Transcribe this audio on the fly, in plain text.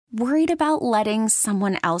Worried about letting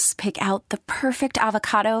someone else pick out the perfect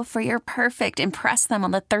avocado for your perfect impress them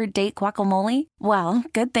on the third date guacamole? Well,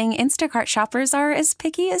 good thing Instacart shoppers are as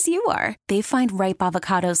picky as you are. They find ripe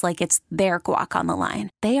avocados like it's their guac on the line.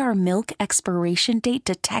 They are milk expiration date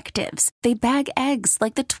detectives. They bag eggs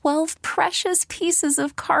like the 12 precious pieces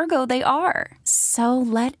of cargo they are. So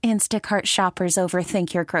let Instacart shoppers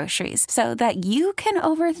overthink your groceries so that you can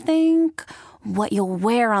overthink what you'll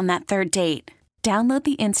wear on that third date. Download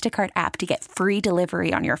the Instacart app to get free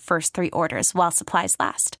delivery on your first 3 orders while supplies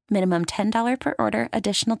last. Minimum $10 per order.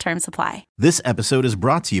 Additional terms apply. This episode is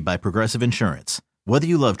brought to you by Progressive Insurance. Whether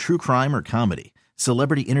you love true crime or comedy,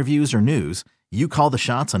 celebrity interviews or news, you call the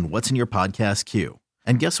shots on what's in your podcast queue.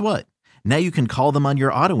 And guess what? Now you can call them on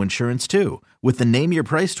your auto insurance too with the Name Your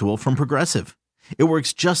Price tool from Progressive. It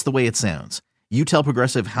works just the way it sounds. You tell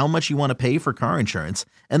Progressive how much you want to pay for car insurance,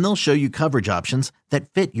 and they'll show you coverage options that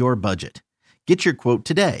fit your budget. Get your quote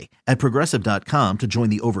today at Progressive.com to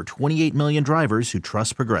join the over 28 million drivers who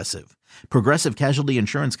trust Progressive. Progressive Casualty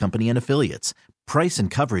Insurance Company and Affiliates. Price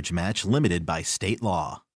and coverage match limited by state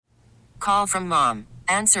law. Call from mom.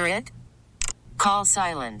 Answer it. Call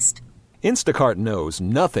silenced. Instacart knows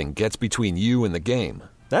nothing gets between you and the game.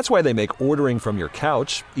 That's why they make ordering from your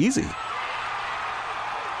couch easy.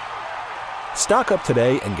 Stock up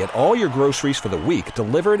today and get all your groceries for the week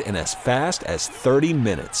delivered in as fast as 30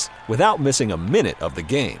 minutes without missing a minute of the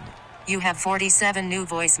game. You have 47 new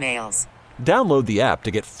voicemails. Download the app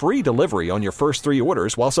to get free delivery on your first 3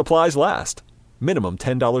 orders while supplies last. Minimum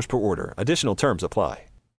 $10 per order. Additional terms apply.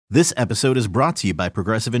 This episode is brought to you by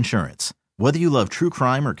Progressive Insurance. Whether you love true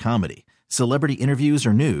crime or comedy, celebrity interviews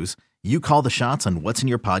or news, you call the shots on what's in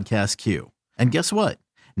your podcast queue. And guess what?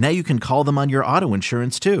 Now you can call them on your auto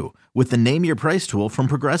insurance too with the Name Your Price tool from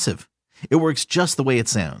Progressive. It works just the way it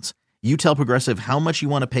sounds. You tell Progressive how much you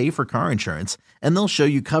want to pay for car insurance, and they'll show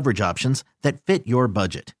you coverage options that fit your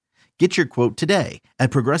budget. Get your quote today at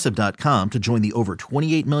Progressive.com to join the over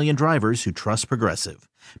 28 million drivers who trust Progressive.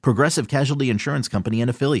 Progressive Casualty Insurance Company and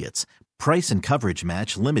Affiliates. Price and coverage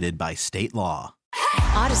match limited by state law.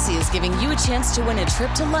 Odyssey is giving you a chance to win a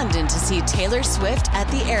trip to London to see Taylor Swift at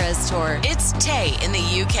the Eras Tour. It's Tay in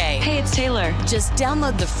the UK. Hey, it's Taylor. Just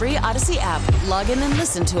download the free Odyssey app, log in and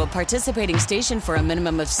listen to a participating station for a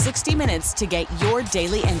minimum of 60 minutes to get your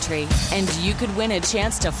daily entry. And you could win a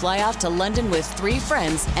chance to fly off to London with 3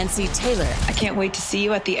 friends and see Taylor. I can't wait to see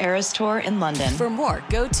you at the Eras Tour in London. For more,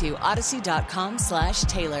 go to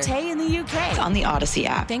odyssey.com/Taylor. Tay in the UK. It's on the Odyssey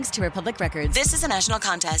app. Thanks to Republic Records. This is a national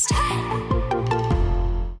contest.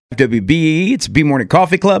 WBE, it's B Morning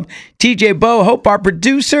Coffee Club. TJ Bo, Hope, our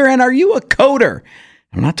producer, and are you a coder?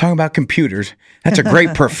 I'm not talking about computers. That's a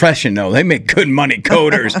great profession, though. They make good money,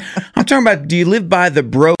 coders. I'm talking about, do you live by the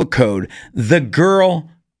bro code, the girl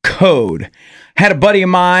code? Had a buddy of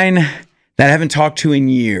mine that I haven't talked to in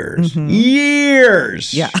years.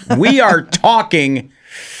 Years! Yeah. We are talking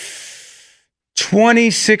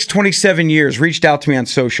 26, 27 years. Reached out to me on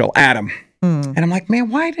social, Adam. And I'm like, man,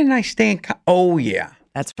 why didn't I stay in oh, yeah.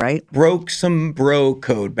 That's right. Broke some bro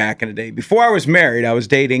code back in the day. Before I was married, I was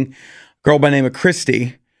dating a girl by the name of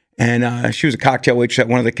Christy, and she was a cocktail waitress at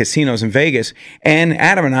one of the casinos in Vegas. And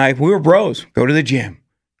Adam and I, we were bros. Go to the gym,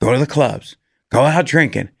 go to the clubs, go out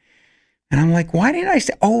drinking. And I'm like, why didn't I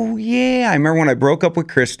say, oh, yeah. I remember when I broke up with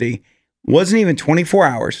Christy, wasn't even 24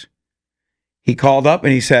 hours. He called up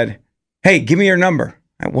and he said, hey, give me your number.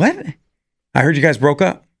 What? I heard you guys broke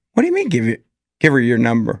up. What do you mean give her your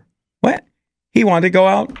number? What? He wanted to go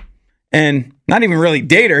out and not even really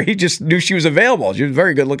date her. He just knew she was available. She was a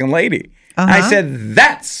very good-looking lady. I said,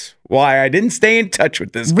 that's why I didn't stay in touch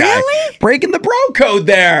with this guy. Really? Breaking the bro code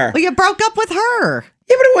there. Well, you broke up with her.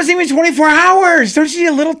 Yeah, but it wasn't even 24 hours. Don't you need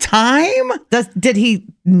a little time? Did he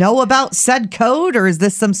know about said code, or is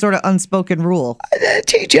this some sort of unspoken rule?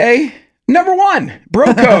 TJ, number 1,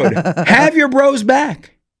 bro code. Have your bros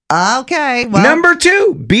back. Okay. Well, Number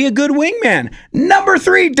 2, be a good wingman. Number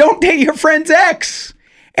 3, don't date your friend's ex.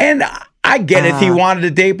 And I get it, he wanted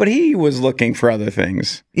to date, but he was looking for other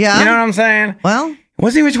things. Yeah. You know what I'm saying? Well, it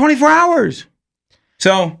wasn't even 24 hours.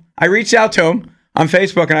 So I reached out to him on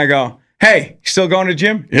Facebook and I go, hey, still going to the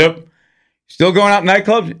gym? Yep. Still going out to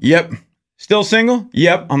nightclubs? Yep. Still single?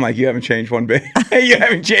 Yep. I'm like, you haven't changed one bit. You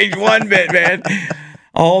haven't changed one bit, man.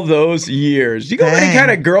 All those years. Do you go with any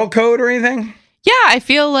kind of girl code or anything? Yeah, I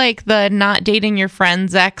feel like the not dating your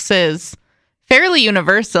friend's ex is fairly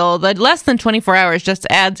universal. The less than 24 hours just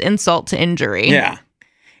adds insult to injury. Yeah.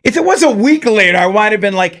 If it was a week later, I might have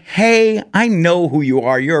been like, hey, I know who you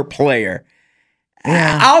are. You're a player.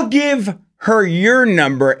 Yeah. I'll give her your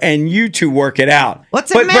number and you two work it out. What's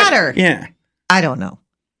it matter? Yeah. I don't know.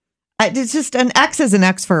 It's just an ex is an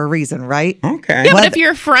ex for a reason, right? Okay. Yeah, but if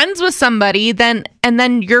you're friends with somebody, then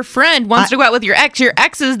your friend wants to go out with your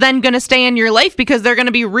ex is then going to stay in your life because they're going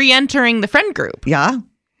to be re-entering the friend group. Yeah.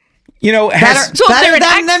 You know, better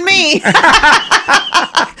than me.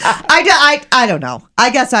 I don't know. I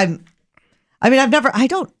guess I've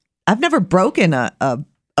never broken a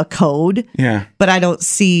code. Yeah. But I don't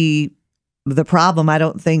see the problem. I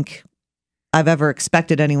don't think I've ever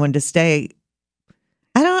expected anyone to stay.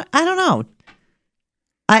 I don't know.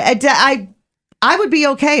 I would be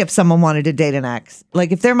okay if someone wanted to date an ex.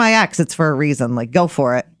 Like if they're my ex, it's for a reason. Like go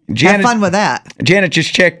for it. Have fun with that. Janet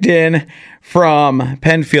just checked in from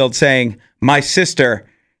Penfield saying, my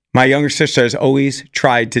younger sister has always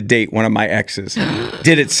tried to date one of my exes.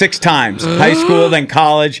 Did it 6 times. High school, then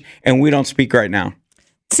college, and we don't speak right now.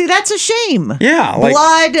 See, that's a shame. Yeah.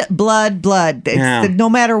 Blood. It's no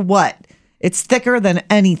matter what. It's thicker than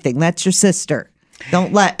anything. That's your sister.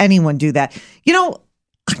 Don't let anyone do that. You know,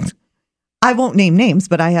 I won't name names,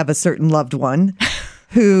 but I have a certain loved one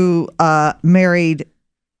who married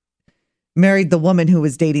the woman who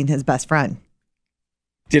was dating his best friend.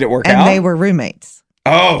 Did it work out? And they were roommates.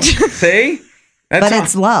 Oh, see?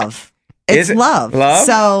 It's love. It's love. Love?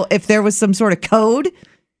 So if there was some sort of code.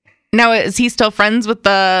 Now, is he still friends with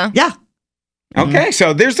the... Yeah. Okay,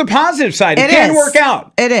 so there's the positive side. It can work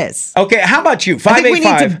out. It is. Okay, how about you? 585. I think we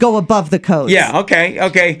need to go above the codes. Yeah,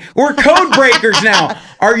 okay. We're code breakers now.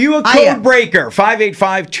 Are you a code breaker?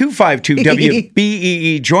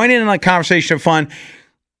 585-252-WBEE. Join in on a conversation of fun.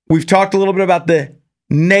 We've talked a little bit about the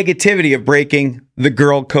negativity of breaking the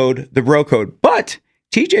girl code, the bro code. But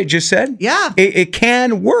TJ just said, it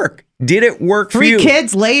can work. Did it work for you? 3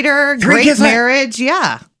 kids later, great marriage.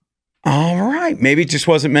 Yeah. All right. Maybe it just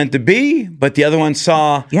wasn't meant to be, but the other one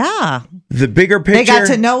saw the bigger picture. They got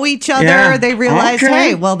to know each other. Yeah. They realized,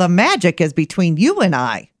 hey, well, the magic is between you and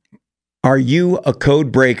I. Are you a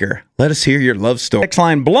code breaker? Let us hear your love story. Text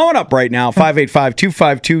line blowing up right now,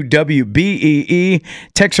 585-252-WBEE.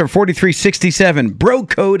 Text are 4367. Bro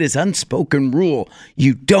code is unspoken rule.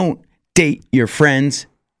 You don't date your friends'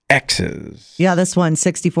 exes. Yeah, this one,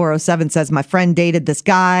 6407, says, my friend dated this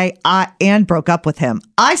guy and broke up with him.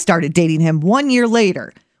 I started dating him 1 year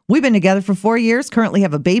later. We've been together for 4 years, currently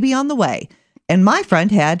have a baby on the way. And my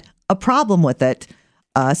friend had a problem with it,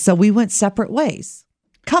 so we went separate ways.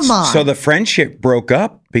 Come on. So the friendship broke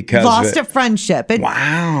up because lost a friendship.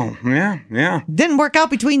 Wow. Yeah. Didn't work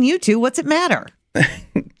out between you two. What's it matter?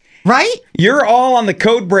 Right? You're all on the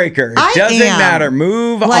code breaker. It doesn't matter.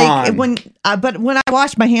 Move on. But when I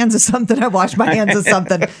wash my hands of something, I wash my hands of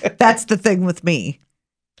something. That's the thing with me.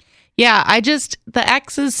 Yeah, the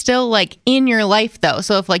ex is still like in your life though.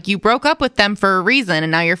 So if like you broke up with them for a reason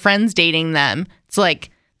and now your friend's dating them, it's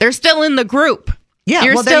like they're still in the group. Yeah,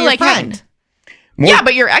 you're still your friend. Yeah,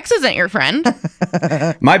 but your ex isn't your friend.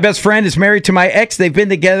 My best friend is married to my ex. They've been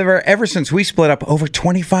together ever since we split up over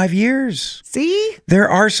 25 years. See? There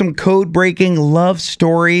are some code-breaking love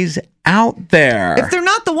stories out there. If they're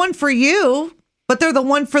not the one for you, but they're the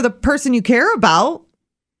one for the person you care about,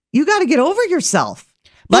 you got to get over yourself.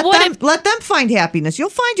 Let them find happiness.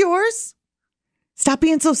 You'll find yours. Stop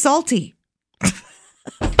being so salty.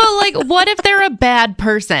 But like, what if they're a bad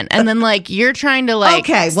person and then like you're trying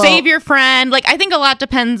to save your friend? Like, I think a lot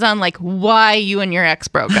depends on like why you and your ex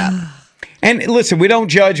broke up. And listen, we don't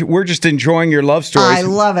judge. We're just enjoying your love stories. I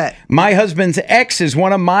love it. My husband's ex is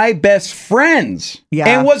one of my best friends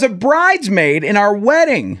and was a bridesmaid in our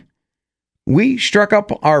wedding. We struck up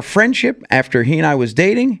our friendship after he and I was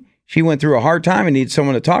dating. She went through a hard time and needed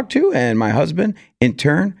someone to talk to. And my husband, in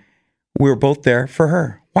turn, we were both there for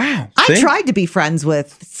her. Wow. See? I tried to be friends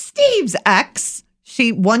with Steve's ex.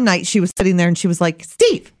 One night she was sitting there and she was like,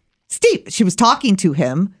 Steve. She was talking to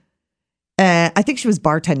him. I think she was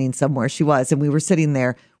bartending somewhere. She was. And we were sitting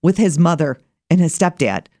there with his mother and his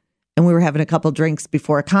stepdad. And we were having a couple drinks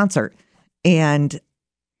before a concert. And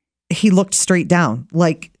he looked straight down,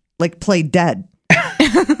 like played dead.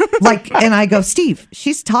 And I go, Steve,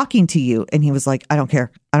 she's talking to you. And he was like, I don't care.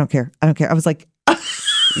 I was like,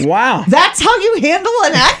 wow. That's how you handle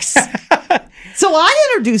an ex? So I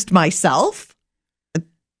introduced myself.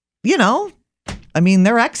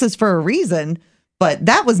 They're exes for a reason, but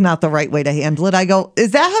that was not the right way to handle it. I go,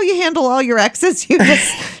 is that how you handle all your exes? Do you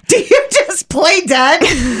just play dead?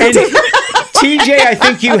 And TJ, I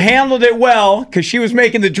think you handled it well because she was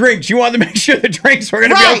making the drinks. You wanted to make sure the drinks were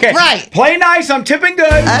going to be okay. Right. Play nice. I'm tipping good.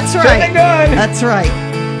 That's right. Tipping good. That's right.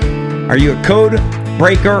 Are you a code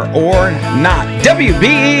breaker or not?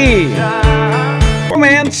 WBEE.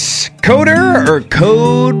 Romance, coder or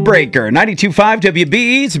code breaker? 92.5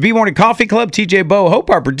 WBE, it's the B Morning Coffee Club. TJ Bo Hope,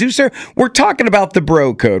 our producer. We're talking about the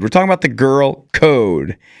bro code. We're talking about the girl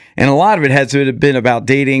code. And a lot of it has been about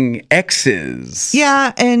dating exes.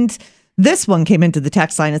 Yeah, and this one came into the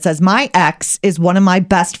text line. It says, my ex is one of my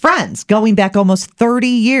best friends, going back almost 30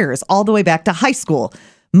 years, all the way back to high school.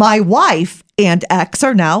 My wife and ex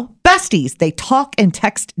are now besties. They talk and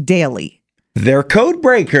text daily. They're code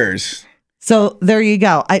breakers. So there you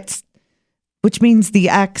go. Which means the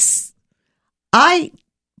ex, I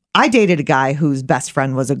dated a guy whose best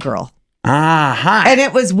friend was a girl. Uh-huh. And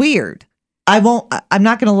it was weird. I'm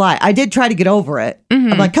not going to lie. I did try to get over it.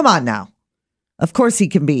 I'm like, come on now. Of course he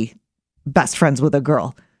can be best friends with a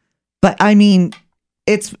girl. But I mean,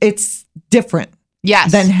 it's different.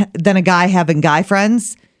 Yes. Than a guy having guy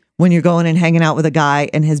friends when you're going and hanging out with a guy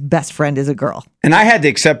and his best friend is a girl. And I had to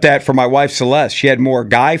accept that for my wife, Celeste. She had more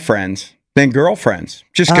guy friends than girlfriends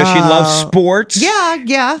just because she loves sports.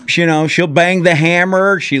 Yeah. You know, she'll bang the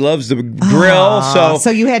hammer. She loves the grill.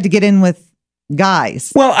 So you had to get in with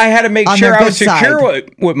guys. Well, I had to make on sure their I was good secure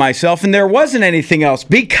with myself, and there wasn't anything else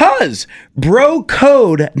because bro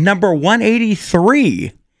code number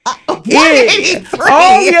 183. 183.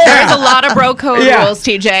 Oh, yeah. There's a lot of bro code rules,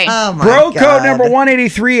 TJ. Oh my Bro God. code number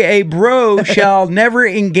 183. A bro shall never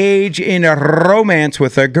engage in a romance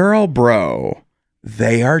with a girl bro.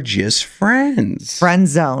 They are just friends. Friend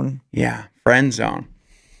zone. Yeah, friend zone.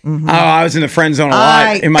 Mm-hmm. Oh, I was in the friend zone a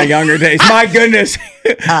lot in my younger days. My goodness.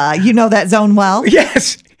 You know that zone well?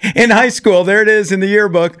 Yes. In high school, there it is in the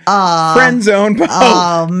yearbook. Friend zone.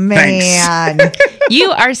 Oh, man. You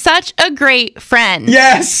are such a great friend.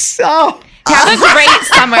 Yes. Oh. Have a great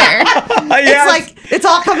summer. Yes. It's like, it's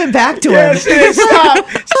all coming back to Yes, him. it is. Stop.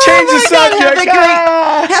 Change the subject.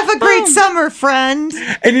 Have a great summer, friend.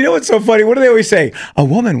 And you know what's so funny? What do they always say? A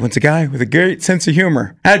woman wants a guy with a great sense of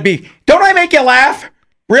humor. That'd be, don't I make you laugh?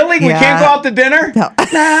 Really? We can't go out to dinner? No.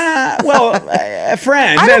 Nah. Well, a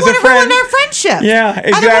friend. I don't as want a to friend. ruin our friendship. Yeah, exactly.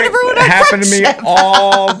 I don't want to ruin our happened friendship. to me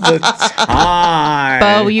all the time.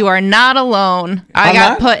 Bo, you are not alone. I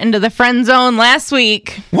got put into the friend zone last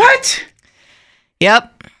week. What?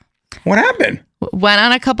 Yep. What happened? Went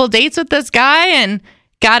on a couple dates with this guy and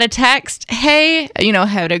got a text. Hey,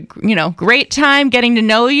 had a great time getting to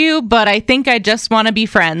know you, but I think I just want to be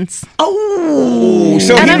friends. Oh,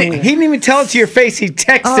 so he didn't even tell it to your face. He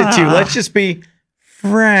texted you. Let's just be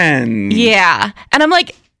friends. Yeah. And I'm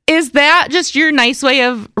like, is that just your nice way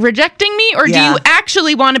of rejecting me? Or do you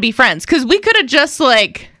actually want to be friends? Because we could have just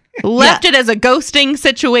left it as a ghosting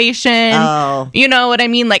situation. Oh. You know what I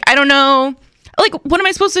mean? Like, I don't know. Like, what am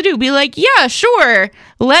I supposed to do? Be like, yeah, sure.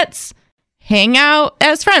 Let's hang out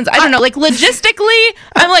as friends. I don't know. Like, logistically,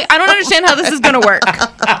 I'm like, I don't understand how this is going to work.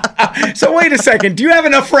 So wait a second. Do you have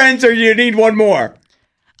enough friends or you need one more?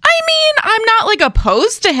 I mean, I'm not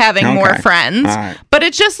opposed to having more friends, but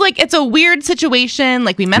it's just it's a weird situation.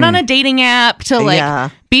 Like, we met on a dating app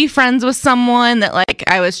to be friends with someone that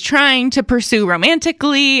I was trying to pursue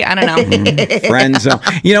romantically. I don't know. Friends.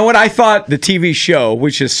 You know what? I thought the TV show,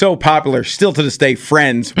 which is so popular still to this day,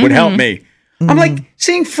 Friends, would help me. I'm like,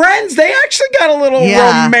 seeing Friends, they actually got a little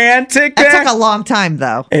romantic. That took a long time,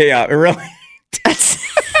 though. Yeah, it really.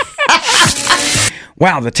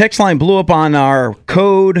 Wow, the text line blew up on our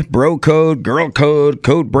code, bro code, girl code,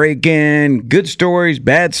 code break-in, good stories,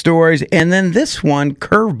 bad stories, and then this one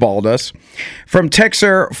curveballed us from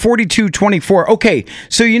Texter 4224. Okay,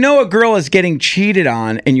 so you know a girl is getting cheated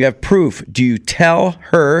on and you have proof. Do you tell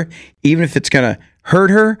her even if it's going to hurt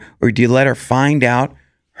her, or do you let her find out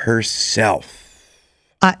herself?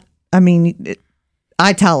 I mean,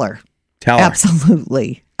 I tell her. Tell her.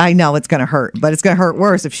 Absolutely. I know it's going to hurt, but it's going to hurt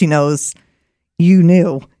worse if she knows you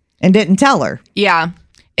knew and didn't tell her. Yeah.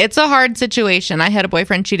 It's a hard situation. I had a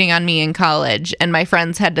boyfriend cheating on me in college, and my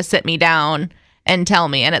friends had to sit me down and tell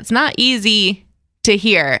me. And it's not easy to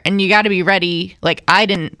hear, and you got to be ready. I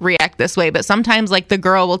didn't react this way, but sometimes the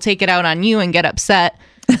girl will take it out on you and get upset,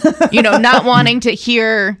 not wanting to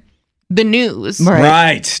hear the news.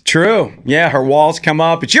 Right. True. Yeah, her walls come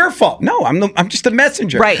up. It's your fault. No, I'm just a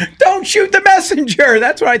messenger. Right. Don't shoot the messenger.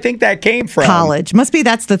 That's what I think that came from. College. Must be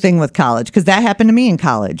that's the thing with college, because that happened to me in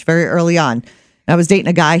college very early on. I was dating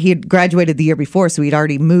a guy. He had graduated the year before, so he'd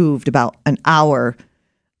already moved about an hour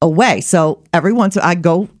away. So every once I'd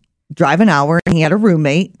go drive an hour, and he had a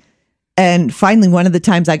roommate. And finally, one of the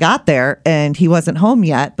times I got there and he wasn't home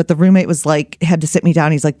yet, but the roommate was had to sit me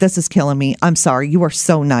down. He's like, "This is killing me. I'm sorry. You are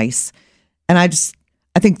so nice." And I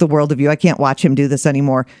think the world of you. I can't watch him do this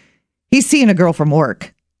anymore. He's seeing a girl from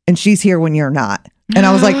work and she's here when you're not. And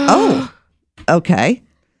I was like, oh, okay. I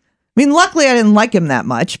mean, luckily I didn't like him that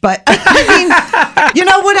much, but I mean, You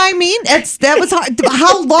know what I mean? That was hard.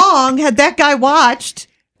 How long had that guy watched?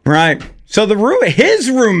 Right. So his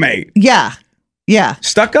roommate. Yeah.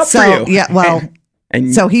 Stuck up for you. Yeah. Well,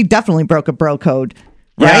 so he definitely broke a bro code.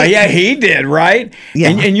 Right? Yeah, he did, right? Yeah.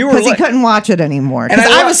 And you were because he couldn't watch it anymore. Because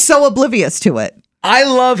I was so oblivious to it. I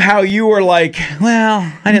love how you were like, well,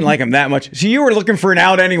 I didn't like him that much. So you were looking for an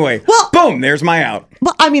out anyway. Well, boom, there's my out.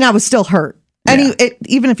 Well, I mean, I was still hurt. And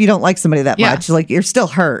even if you don't like somebody that much, like you're still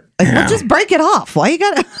hurt. Like, well, just break it off. Why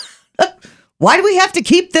why do we have to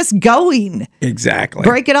keep this going? Exactly.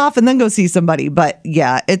 Break it off and then go see somebody. But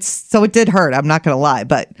yeah, it did hurt. I'm not going to lie.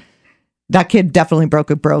 But that kid definitely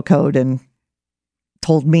broke a bro code and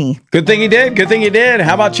told me. Good thing he did.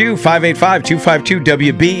 How about you?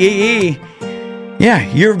 585-252-WBEE. Yeah,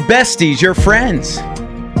 your besties, your friends.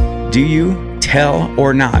 Do you tell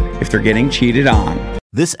or not if they're getting cheated on?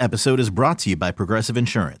 This episode is brought to you by Progressive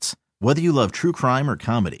Insurance. Whether you love true crime or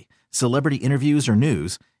comedy, celebrity interviews or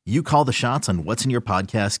news, you call the shots on what's in your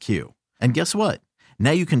podcast queue. And guess what?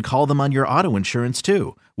 Now you can call them on your auto insurance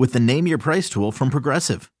too with the Name Your Price tool from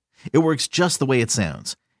Progressive. It works just the way it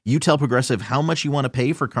sounds. You tell Progressive how much you want to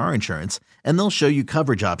pay for car insurance, and they'll show you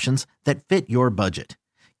coverage options that fit your budget.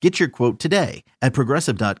 Get your quote today at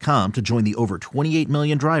Progressive.com to join the over 28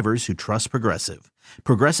 million drivers who trust Progressive.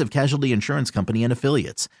 Progressive Casualty Insurance Company and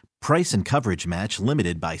Affiliates. Price and coverage match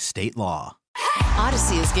limited by state law.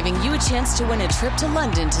 Odyssey is giving you a chance to win a trip to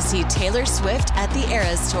London to see Taylor Swift at the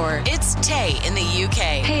Eras Tour. It's Tay in the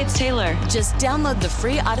UK. Hey, it's Taylor. Just download the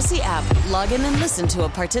free Odyssey app, log in and listen to a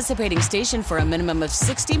participating station for a minimum of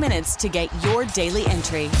 60 minutes to get your daily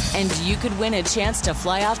entry. And you could win a chance to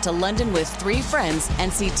fly off to London with 3 friends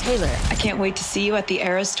and see Taylor. I can't wait to see you at the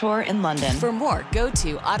Eras Tour in London. For more, go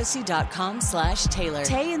to odyssey.com/Taylor.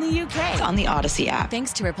 Tay in the UK. It's on the Odyssey app.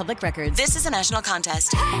 Thanks to Republic Records. This is a national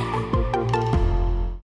contest.